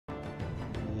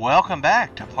Welcome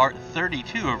back to part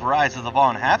 32 of Rise of the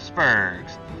Von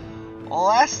Habsburgs.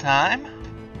 Last time,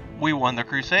 we won the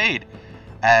Crusade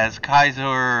as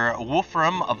Kaiser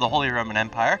Wolfram of the Holy Roman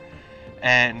Empire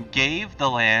and gave the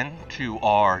land to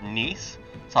our niece,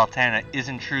 Sultana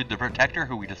Isentrude the Protector,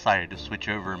 who we decided to switch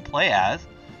over and play as.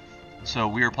 So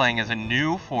we are playing as a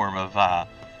new form of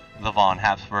the Von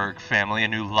Habsburg family, a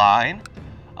new line.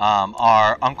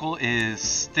 Our uncle is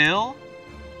still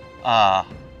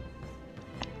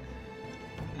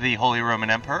the Holy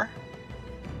Roman Emperor.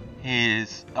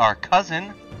 Our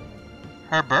cousin,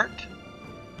 Herbert,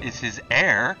 is his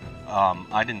heir.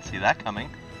 I didn't see that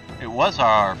coming. It was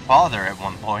our father at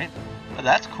one point, but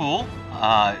that's cool.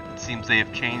 It seems they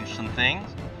have changed some things.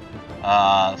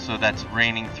 So that's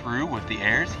reigning through with the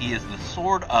heirs. He is the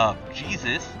sword of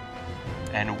Jesus,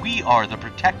 and we are the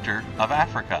protector of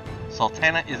Africa.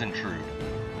 Sultana Isentrude.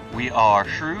 We are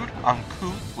shrewd,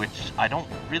 uncouth, which I don't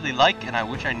really like, and I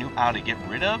wish I knew how to get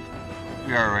rid of.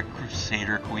 We are a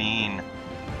Crusader Queen.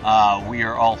 We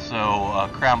are also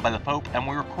crowned by the Pope, and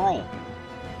we're cruel.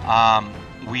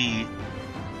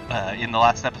 In the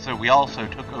last episode, we also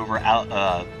took over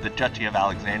the Duchy of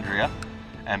Alexandria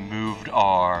and moved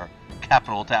our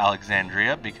capital to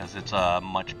Alexandria because it's a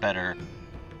much better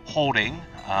holding,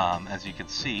 as you can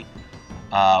see.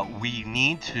 We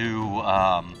need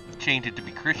to change it to be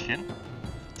Christian.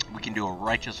 We can do a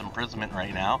righteous imprisonment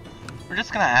right now. We're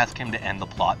just going to ask him to end the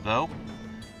plot, though.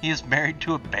 He is married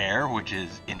to a bear, which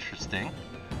is interesting.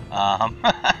 A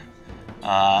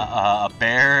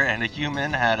bear and a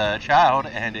human had a child,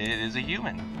 and it is a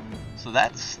human. So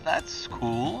that's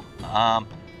cool.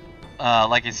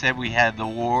 Like I said, we had the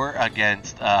war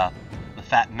against the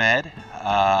Fat Med,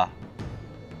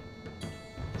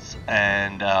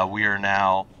 and we are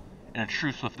now in a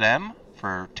truce with them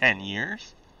for 10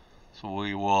 years. So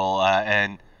we will,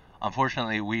 and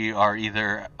unfortunately we are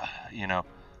either,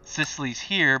 Sicily's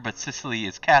here, but Sicily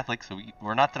is Catholic, so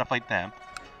we're not going to fight them.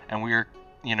 And we are,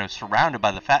 surrounded by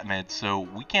the Fat Med, so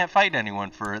we can't fight anyone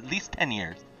for at least 10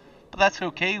 years. But that's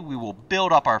okay, we will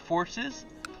build up our forces.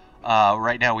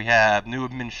 Right now we have new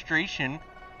administration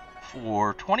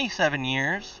for 27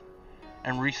 years,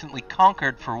 and recently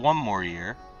conquered for 1 more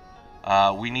year.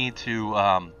 We need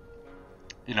to,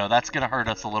 that's going to hurt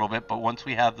us a little bit, but once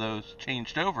we have those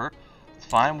changed over, it's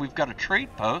fine. We've got a trade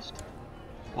post.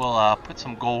 We'll put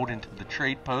some gold into the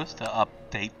trade post to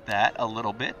update that a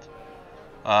little bit.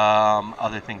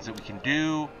 Other things that we can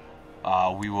do,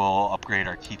 we will upgrade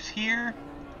our keeps here,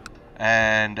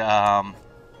 and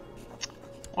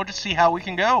we'll just see how we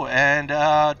can go, and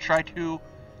try to,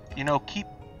 keep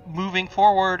moving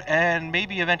forward, and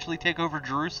maybe eventually take over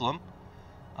Jerusalem,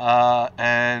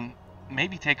 and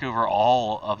maybe take over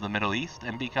all of the Middle East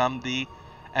and become the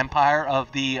empire of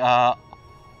the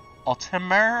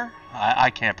Ultimer. I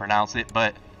can't pronounce it,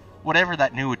 but whatever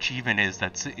that new achievement is,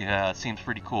 that seems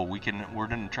pretty cool. We're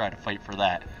gonna try to fight for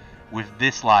that with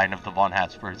this line of the Von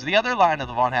Habsburgs. The other line of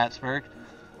the Von Habsburgs,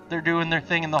 they're doing their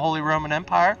thing in the Holy Roman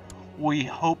Empire. We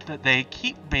hope that they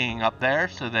keep being up there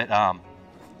so that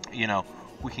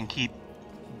we can keep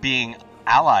being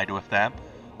allied with them.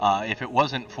 If it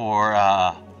wasn't for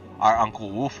our Uncle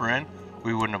Wolfram,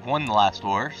 we wouldn't have won the last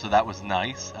war, so that was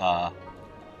nice to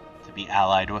be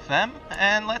allied with them.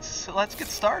 And let's get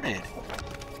started.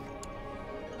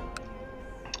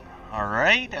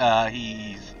 Alright,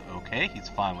 he's okay, he's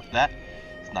fine with that.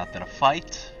 It's not that a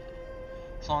fight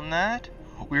is on that.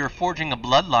 We are forging a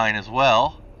bloodline as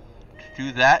well. To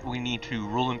do that, we need to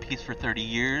rule in peace for 30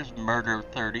 years, murder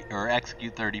 30 or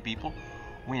execute 30 people,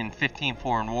 win 15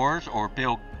 foreign wars, or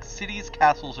build cities,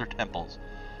 castles, or temples.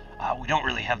 We don't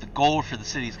really have the gold for the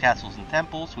cities, castles, and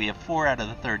temples. We have 4 out of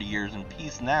the 30 years in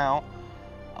peace now.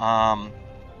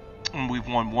 And we've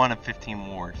won 1 of 15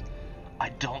 wars. I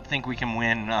don't think we can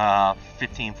win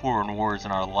 15 foreign wars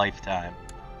in our lifetime.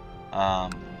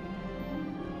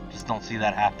 Just don't see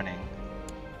that happening.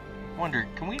 Wonder,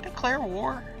 can we declare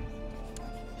war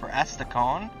for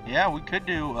Astrakhan? Yeah, we could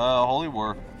do a holy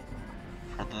war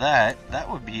for that. That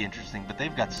would be interesting, but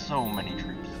they've got so many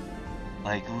troops.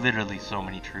 Like, literally so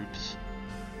many troops.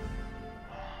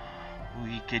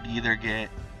 We could either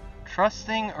get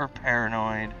trusting or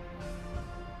paranoid.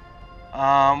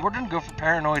 We're gonna go for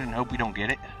paranoid and hope we don't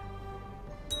get it.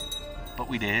 But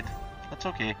we did. That's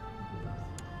okay.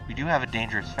 We do have a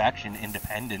dangerous faction,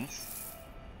 Independence.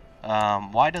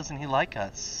 Why doesn't he like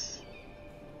us?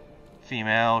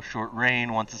 Female, short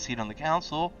reign, wants a seat on the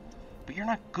council, but you're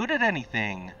not good at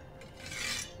anything.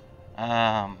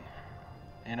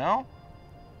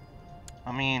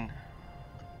 I mean,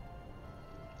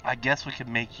 I guess we could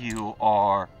make you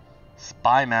our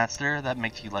spy master. That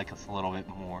makes you like us a little bit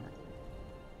more.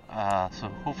 So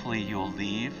hopefully you'll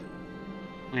leave.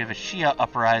 We have a Shia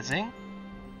uprising.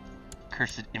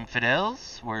 Cursed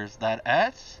infidels. Where's that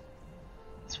at?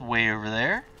 It's way over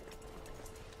there.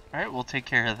 Alright, we'll take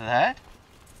care of that.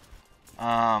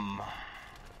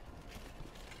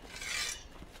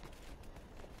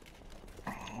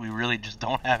 We really just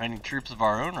don't have any troops of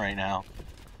our own right now.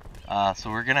 So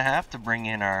we're gonna have to bring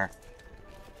in our...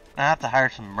 I have to hire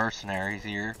some mercenaries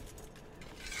here.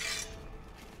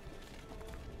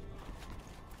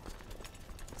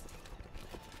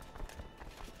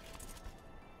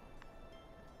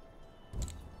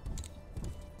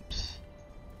 Oops.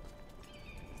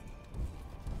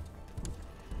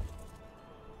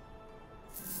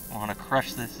 I want to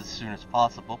crush this as soon as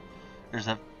possible. There's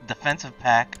a defensive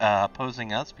pack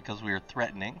opposing us because we are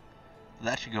threatening.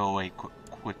 That should go away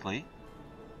quickly.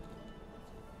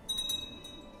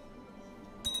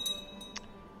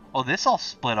 Oh, this all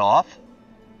split off.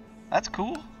 That's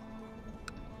cool.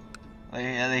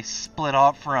 They split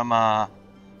off from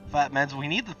fat meds. We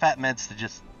need the fat meds to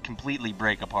just completely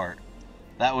break apart.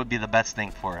 That would be the best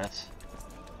thing for us.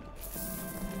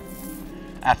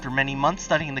 After many months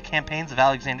studying the campaigns of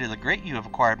Alexander the Great, you have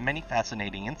acquired many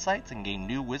fascinating insights and gained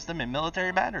new wisdom in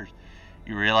military matters.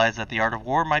 You realize that the art of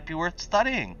war might be worth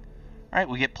studying. Alright,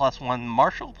 we get +1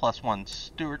 martial, +1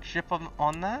 stewardship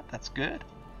on that. That's good.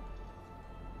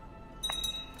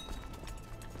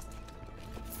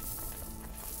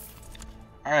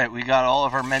 Alright, we got all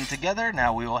of our men together.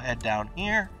 Now we will head down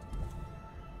here.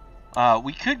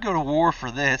 We could go to war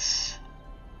for this.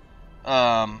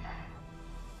 Although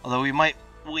we might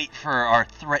wait for our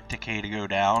threat decay to go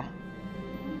down.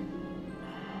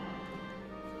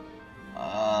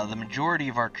 The majority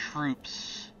of our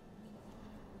troops...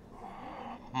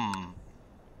 The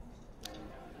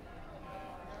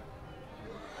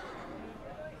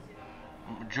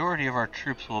majority of our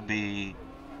troops will be...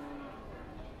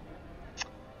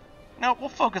 No, we'll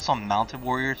focus on mounted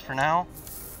warriors for now.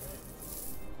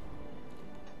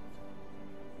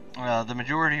 The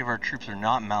majority of our troops are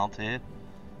not mounted.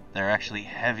 They're actually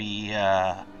heavy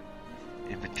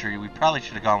infantry. We probably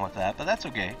should have gone with that, but that's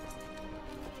okay.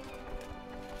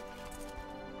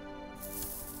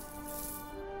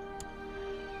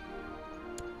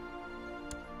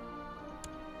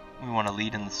 We want to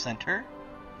lead in the center.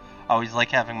 I always like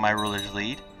having my rulers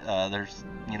lead. There's,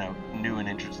 you know, new and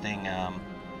interesting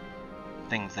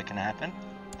things that can happen.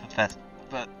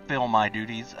 Fulfill my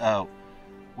duties. Oh,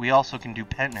 we also can do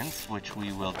penance, which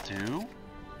we will do.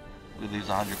 We lose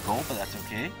 100 gold, but that's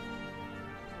okay.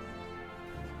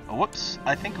 Oh, whoops,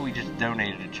 I think we just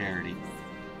donated to charity.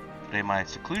 Today my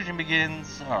seclusion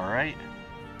begins. Alright.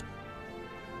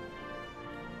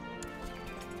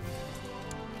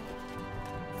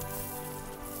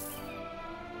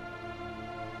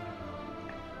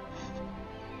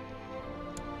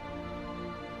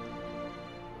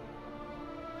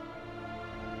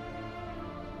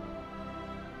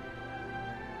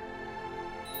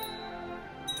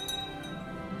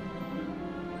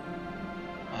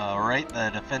 Alright, the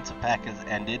defensive pack has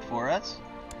ended for us.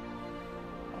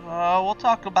 We'll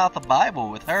talk about the Bible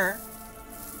with her.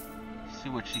 See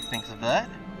what she thinks of that.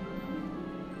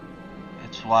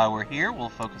 It's why we're here. We'll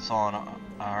focus on...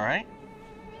 Alright.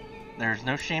 There's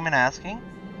no shame in asking.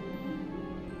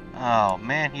 Oh,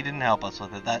 man, he didn't help us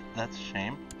with it. That's a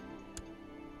shame.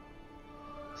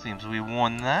 Seems we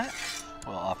won that.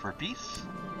 We'll offer peace.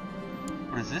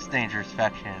 What is this dangerous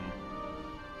faction?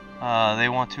 They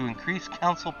want to increase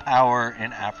council power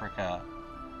in Africa.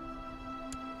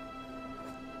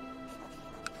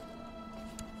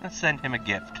 Let's send him a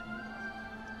gift.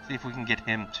 See if we can get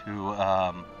him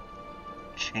to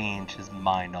change his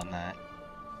mind on that.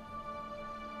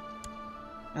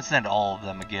 Let's send all of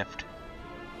them a gift.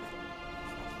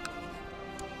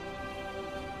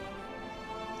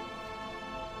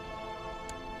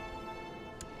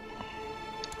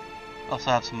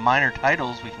 Also have some minor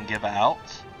titles we can give out.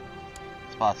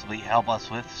 Possibly help us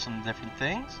with some different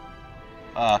things.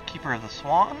 Keeper of the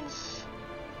Swans.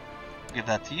 Give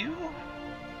that to you.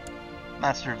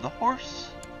 Master of the Horse.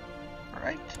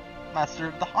 Alright. Master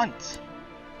of the Hunt.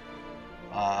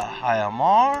 High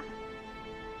Amar.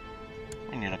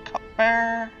 We need a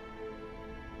cupbearer.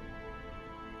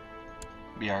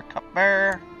 Be our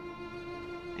cupbearer.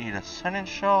 Need a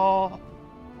seneschal.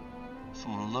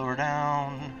 Someone lower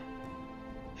down.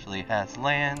 Actually has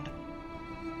land.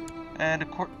 And a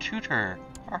court tutor.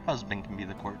 Our husband can be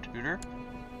the court tutor.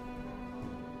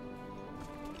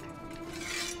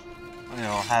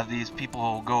 We'll have these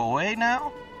people go away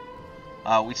now.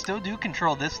 We still do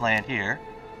control this land here.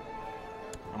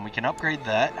 And we can upgrade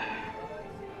that.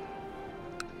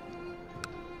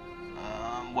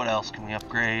 What else can we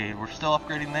upgrade? We're still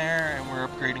upgrading there, and we're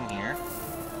upgrading here.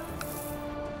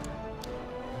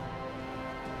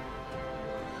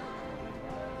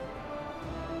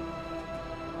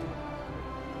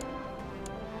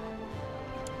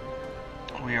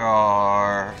 We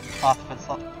are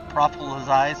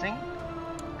proselytizing,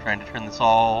 trying to turn this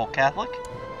all Catholic.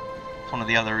 It's one of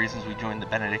the other reasons we joined the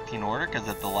Benedictine order, because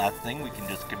at the last thing we can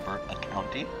just convert a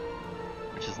county,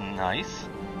 which is nice.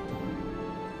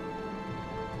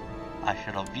 I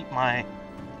should have beat my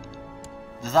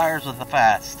desires with the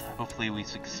fast. Hopefully we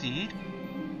succeed.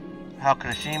 How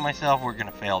could I shame myself? We're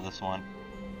gonna fail this one.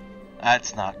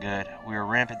 That's not good. We were a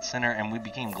rampant sinner and we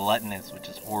became gluttonous, which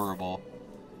is horrible.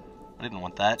 I didn't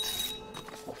want that.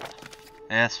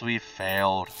 Yes, we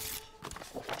failed.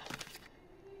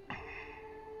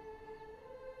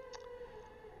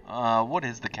 What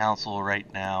is the council right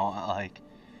now? Like,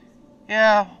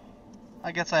 yeah,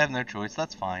 I guess I have no choice.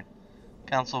 That's fine.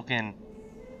 Council can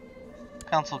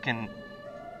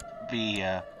be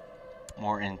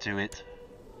more into it.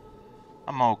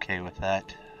 I'm okay with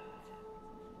that.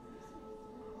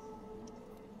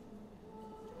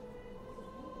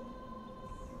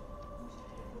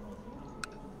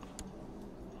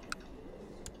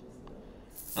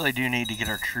 Really do need to get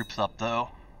our troops up though.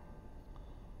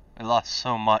 We lost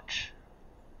so much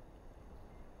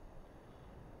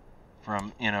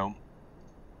from, you know,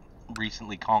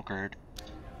 recently conquered.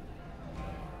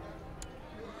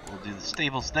 We'll do the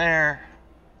stables there.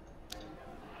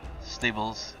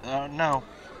 Stables, no.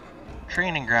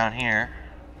 Training ground here.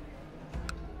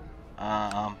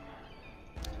 And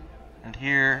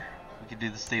here, we could do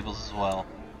the stables as well.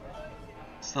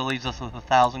 Still leaves us with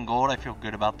 1,000 gold, I feel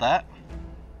good about that.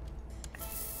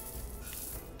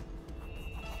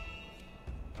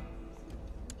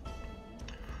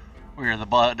 We are the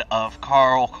blood of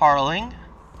Carl Carling.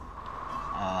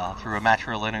 Through a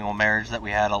matrilineal marriage that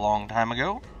we had a long time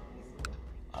ago.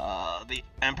 The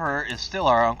Emperor is still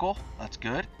our uncle. That's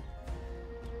good.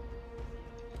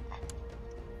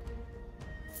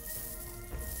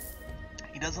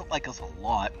 He doesn't like us a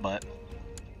lot, but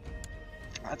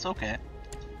that's okay.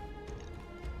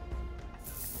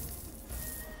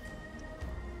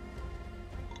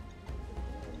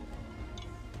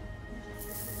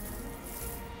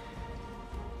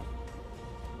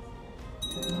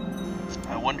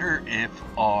 I wonder if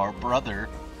our brother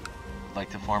would like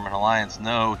to form an alliance.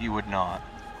 No, he would not.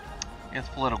 He has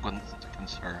political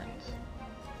concerns.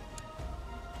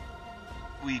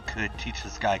 We could teach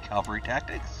this guy cavalry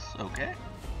tactics. Okay.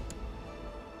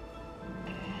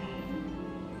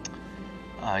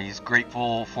 He's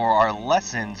grateful for our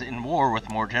lessons in war with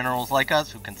more generals like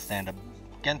us who can stand up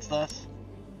against us.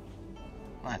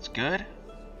 That's good.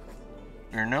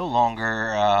 We're no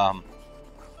longer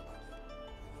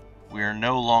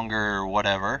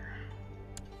whatever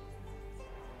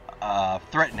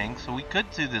threatening, so we could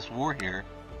do this war here.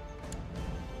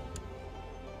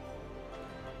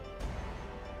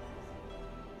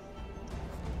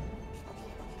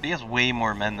 But he has way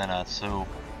more men than us, so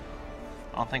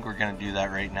I don't think we're gonna do that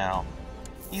right now.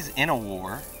 He's in a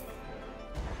war.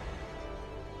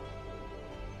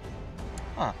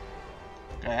 Huh.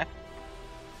 Okay.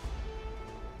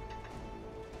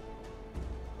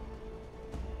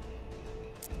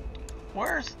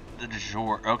 Where's the de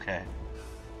jure? Okay.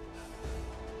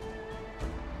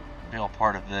 Be all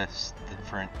part of this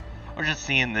different. We're just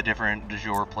seeing the different de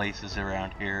jure places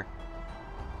around here.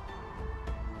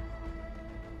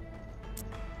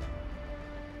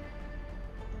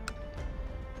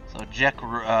 So Czech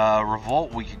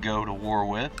revolt we could go to war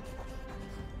with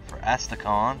for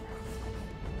Astrakhan.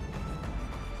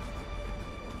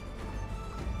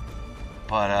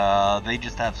 But they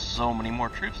just have so many more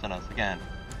troops than us again.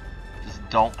 Just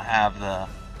don't have the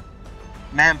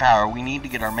manpower. We need to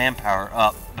get our manpower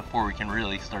up before we can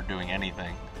really start doing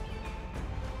anything.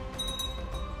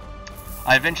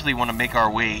 I eventually want to make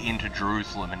our way into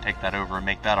Jerusalem and take that over and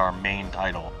make that our main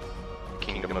title.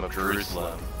 Kingdom of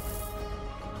Jerusalem.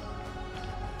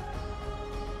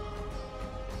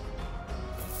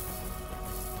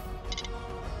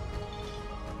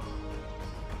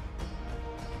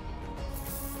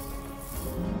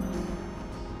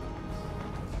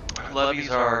 Levies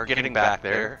are getting back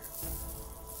there.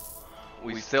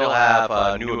 We still have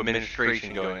a new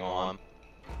administration going on,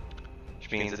 which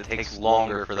means it takes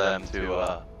longer for them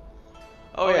to,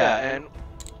 oh yeah, and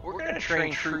we're going to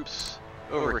train troops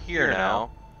over here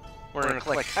now. We're going to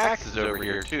collect taxes over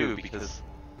here too, because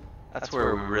that's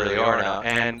where we really are now.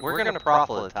 And we're going to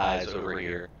proselytize over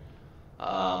here,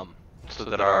 so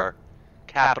that our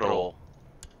capital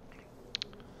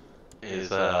is,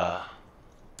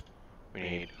 we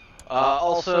need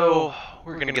Also,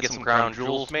 we're gonna get some crown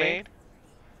jewels made.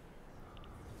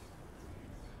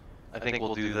 I think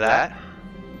we'll do that.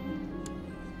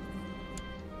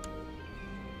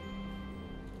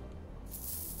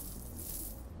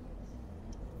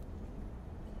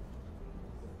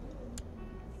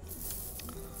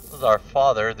 This is our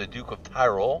father, the Duke of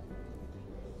Tyrol.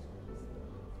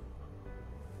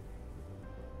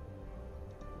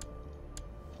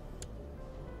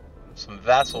 Some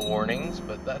vassal warnings,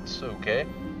 but that's okay.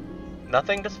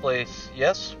 Nothing displays.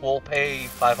 Yes, we'll pay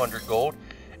 500 gold.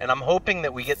 And I'm hoping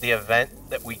that we get the event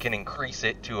that we can increase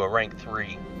it to a rank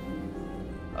 3.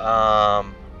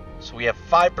 So we have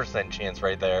 5% chance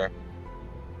right there.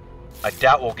 I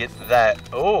doubt we'll get that.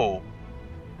 Oh!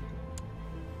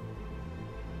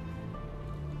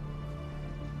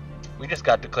 We just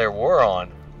got declared war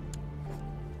on.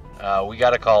 We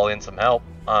gotta call in some help.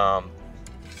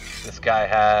 This guy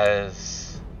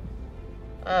has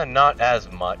not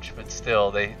as much, but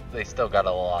still, they still got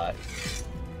a lot.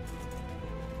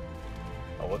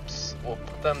 Oh, whoops. We'll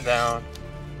put them down.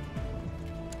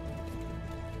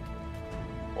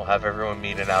 We'll have everyone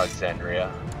meet in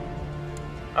Alexandria.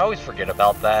 I always forget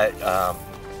about that,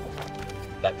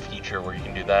 that feature where you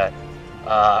can do that.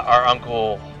 Our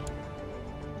uncle,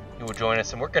 he will join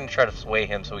us, and we're going to try to sway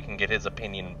him so we can get his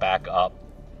opinion back up.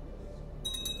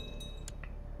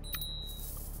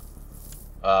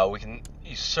 We can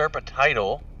usurp a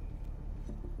title.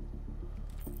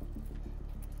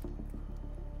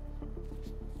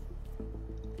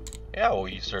 Yeah, we'll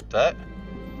usurp that.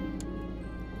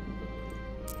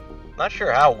 Not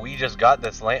sure how we just got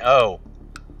this land. Oh.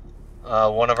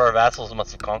 One of our vassals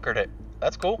must have conquered it.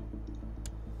 That's cool.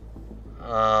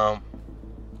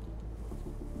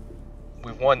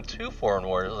 We've won 2 foreign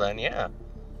wars then, yeah.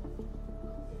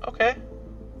 Okay.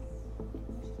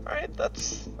 Alright,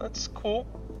 that's cool.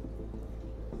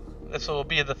 This will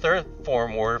be the 3rd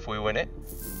foreign war if we win it,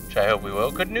 which I hope we will.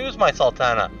 Good news, my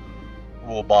Sultana,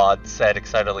 Rulebod said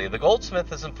excitedly. The goldsmith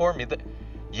has informed me that...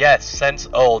 Yes, since...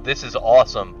 Oh, this is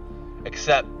awesome.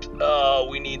 Except,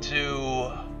 we need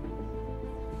to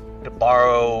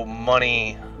borrow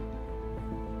money.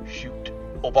 Shoot.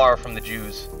 We'll borrow from the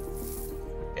Jews.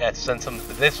 Yes, since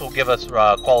this will give us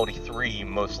quality 3,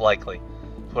 most likely.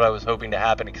 That's what I was hoping to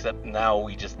happen, except now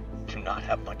we just do not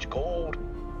have much gold.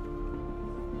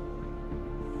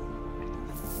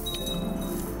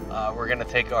 We're gonna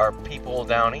take our people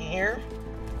down here.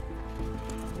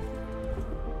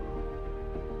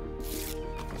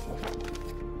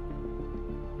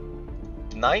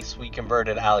 Nice, we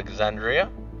converted Alexandria.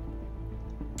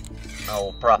 I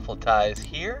will proselytize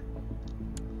here.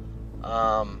 You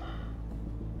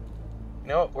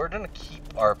know what, we're gonna keep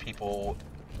our people.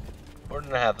 We're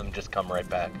gonna have them just come right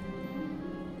back.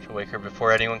 She'll wake her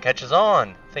before anyone catches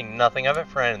on. Think nothing of it,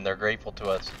 friend. They're grateful to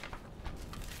us.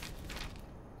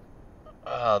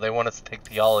 They want us to take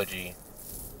theology.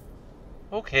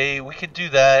 Okay, we could do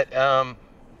that.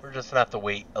 We're just gonna have to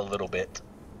wait a little bit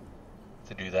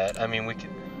to do that. I mean, we could.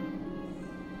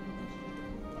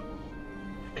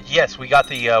 Yes, we got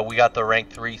the rank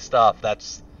 3 stuff.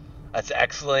 That's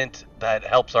excellent. That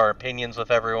helps our opinions with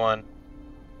everyone,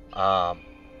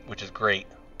 which is great.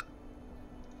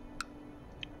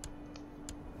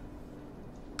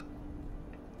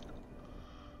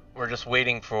 We're just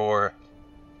waiting for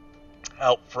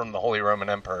help from the Holy Roman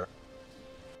Emperor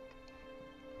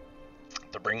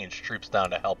to bring his troops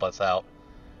down to help us out,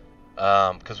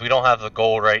 because we don't have the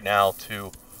gold right now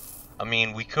to... I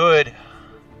mean, we could...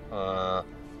 let's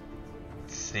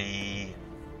see...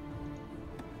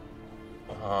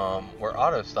 we're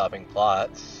auto-stopping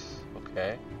plots.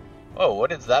 Okay. Oh,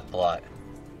 what is that plot?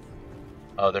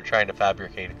 Oh, they're trying to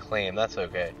fabricate a claim. That's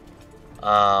okay.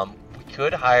 We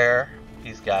could hire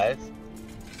these guys.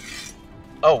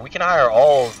 Oh, we can hire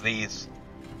all of these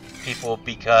people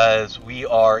because we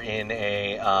are in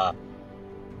a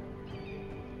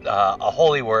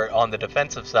holy war on the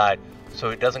defensive side,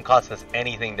 so it doesn't cost us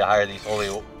anything to hire these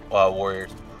holy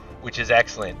warriors, which is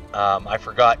excellent. I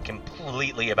forgot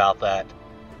completely about that.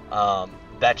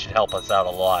 That should help us out a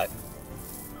lot.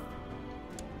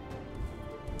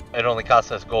 It only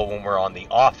costs us gold when we're on the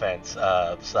offense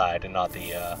side and not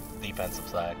the defensive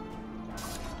side.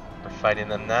 We're fighting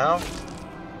them now.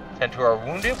 Tend to our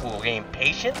wounded. We'll gain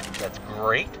patience. That's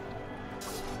great.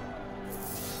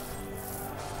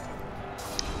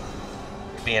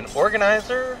 Be an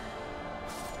organizer,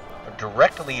 a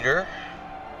direct leader,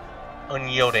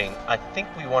 unyielding. I think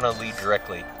we want to lead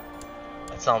directly.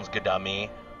 That sounds good to me,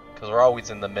 because we're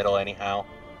always in the middle anyhow.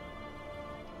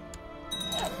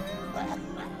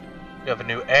 We have a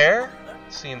new heir.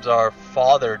 Seems our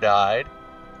father died.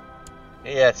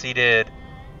 Yes, he did.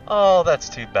 Oh, that's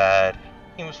too bad.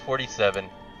 He was 47.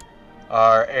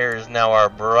 Our heir is now our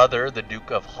brother, the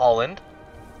Duke of Holland.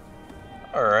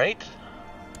 Alright.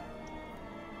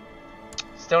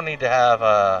 Still need to have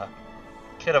a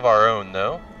kid of our own,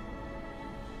 though.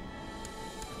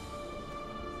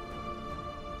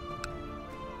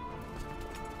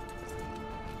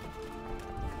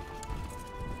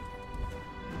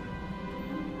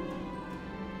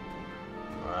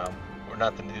 We're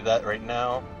not going to do that right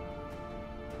now.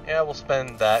 Yeah, we'll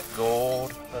spend that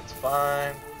gold. That's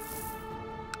fine.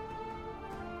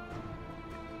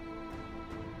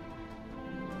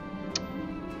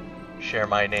 Share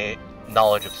my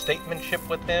knowledge of statesmanship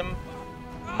with him.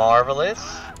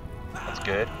 Marvelous. That's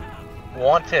good. We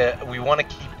want to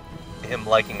keep him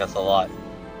liking us a lot.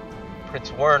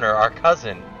 Prince Werner, our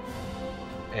cousin,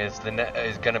 is going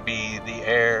to be the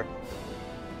heir.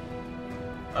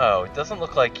 Oh, it doesn't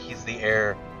look like he's the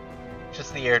heir,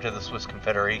 just the heir to the Swiss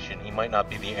Confederation. He might not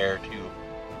be the heir to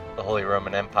the Holy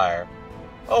Roman Empire.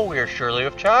 Oh, we are surely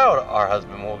with child. Our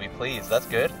husband will be pleased. That's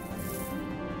good.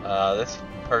 This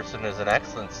person is an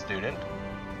excellent student.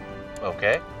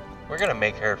 Okay. We're going to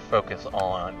make her focus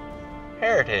on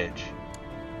heritage.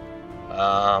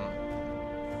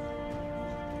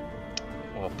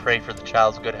 We'll pray for the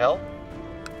child's good health.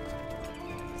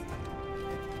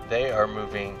 They are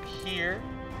moving here.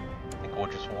 I think we'll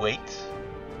just wait.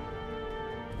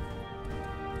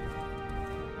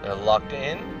 They're locked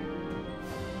in.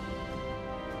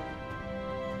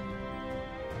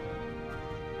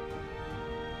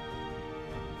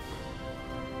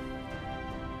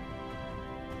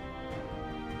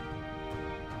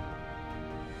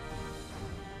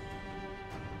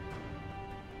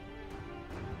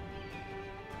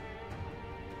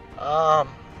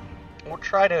 We'll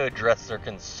try to address their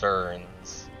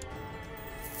concerns.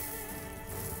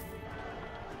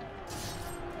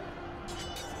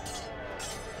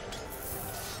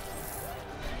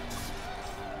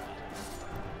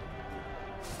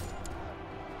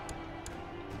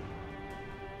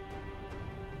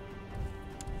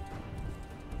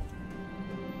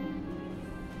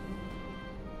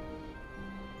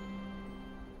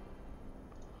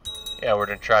 Yeah, we're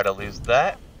gonna try to lose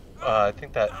that. I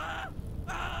think that...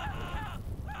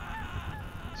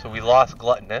 So we lost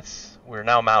gluttonous. We're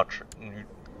now maltreated.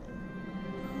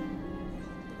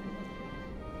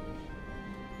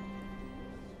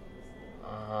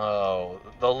 Oh,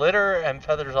 the litter and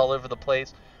feathers all over the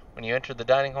place. When you enter the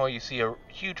dining hall, you see a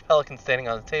huge pelican standing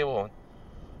on the table.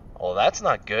 Oh, that's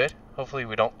not good. Hopefully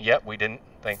we don't... Yep, we didn't,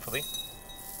 thankfully.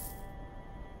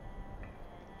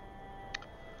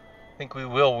 I think we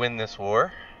will win this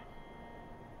war.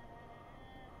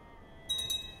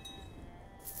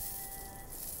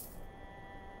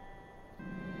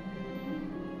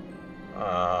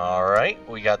 Alright,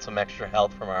 we got some extra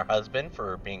health from our husband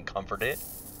for being comforted.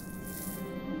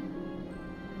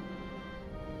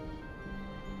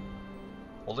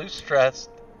 We'll lose stress,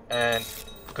 and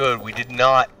good, we did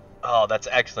not... Oh, that's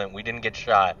excellent, we didn't get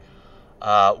shy.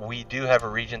 We do have a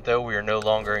regent, though. We are no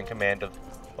longer in command of...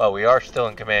 Well, we are still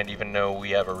in command, even though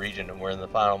we have a regent, and we're in the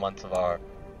final months of our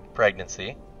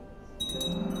pregnancy.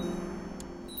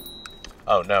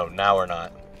 Oh, no, now we're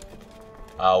not.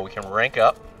 We can rank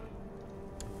up.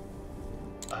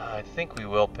 I think we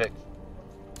will pick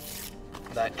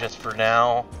that just for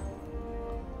now.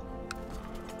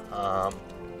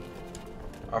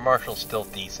 Our marshal's still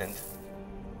decent.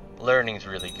 Learning's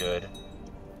really good.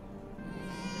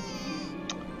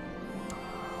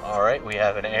 Alright, we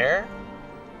have an heir.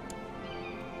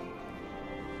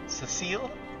 Cecile?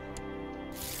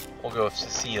 We'll go with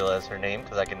Cecile as her name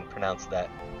because I can pronounce that.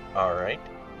 Alright.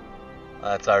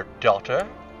 That's our daughter.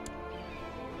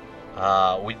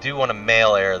 We do want a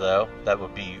male heir, though. That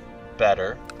would be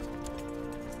better.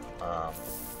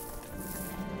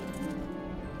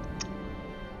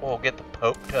 We'll get the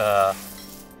Pope to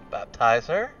baptize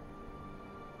her.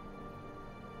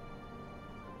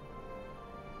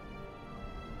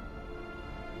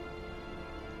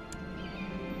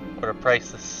 What a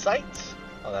price the site.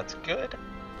 Oh, that's good.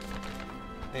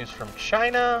 News from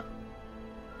China.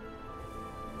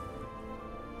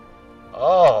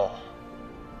 Oh.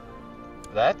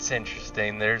 That's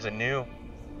interesting. There's a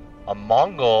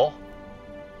Mongol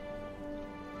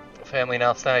family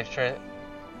now stands.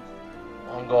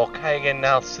 Mongol Khagan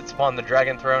now sits upon the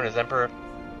dragon throne as emperor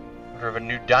of a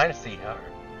new dynasty.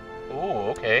 Oh,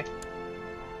 okay.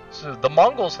 So the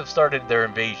Mongols have started their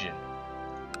invasion.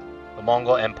 The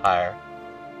Mongol Empire.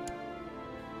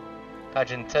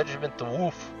 Tejment the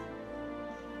Wolf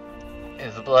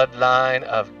is the bloodline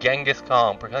of Genghis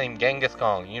Khan. Proclaim Genghis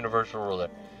Khan, universal ruler.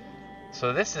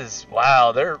 So this is,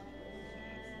 wow, they're,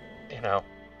 you know,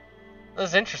 this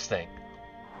is interesting.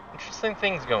 Interesting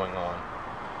things going on.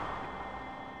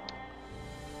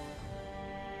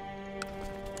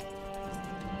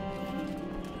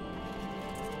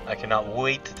 I cannot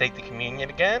wait to take the communion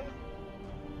again.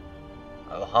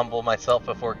 I will humble myself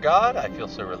before God. I feel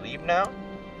so relieved now.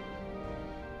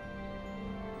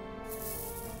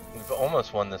 We've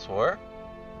almost won this war.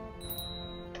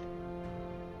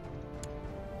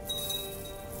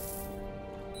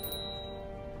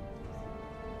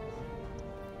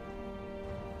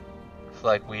 Looks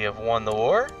like we have won the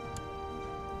war.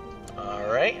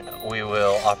 Alright, we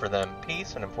will offer them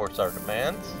peace and enforce our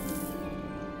demands.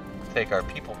 Take our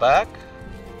people back.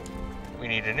 We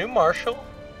need a new marshal.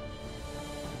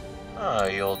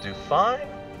 You'll do fine.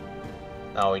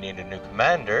 Now we need a new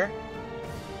commander.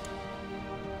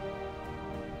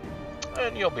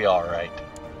 And you'll be alright.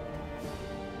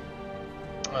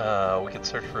 We could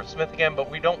search for a smith again, but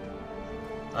we don't...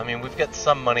 I mean, we've got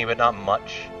some money, but not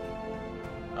much.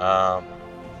 I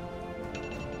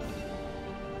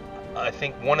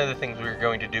think one of the things we were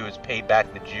going to do is pay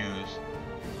back the Jews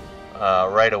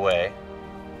right away.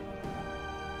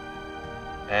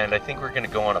 And I think we're going to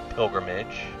go on a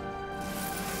pilgrimage.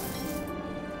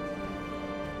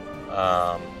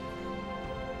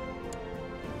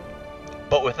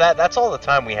 But with that, that's all the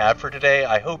time we have for today.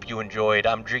 I hope you enjoyed.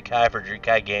 I'm Dreekai for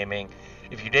Dreekai Gaming.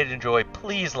 If you did enjoy,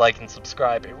 please like and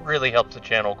subscribe. It really helps the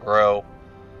channel grow.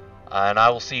 And I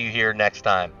will see you here next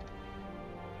time.